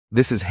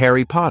This is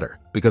Harry Potter,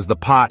 because the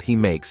pot he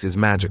makes is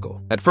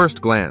magical. At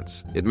first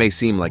glance, it may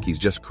seem like he's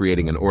just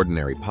creating an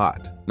ordinary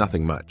pot,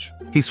 nothing much.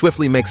 He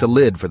swiftly makes a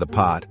lid for the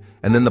pot,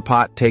 and then the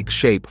pot takes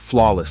shape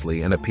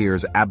flawlessly and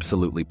appears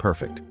absolutely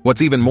perfect.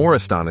 What's even more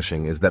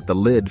astonishing is that the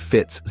lid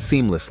fits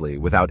seamlessly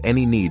without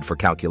any need for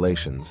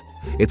calculations.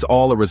 It's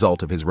all a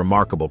result of his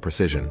remarkable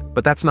precision.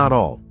 But that's not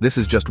all. This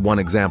is just one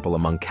example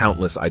among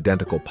countless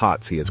identical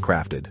pots he has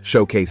crafted,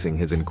 showcasing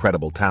his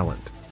incredible talent.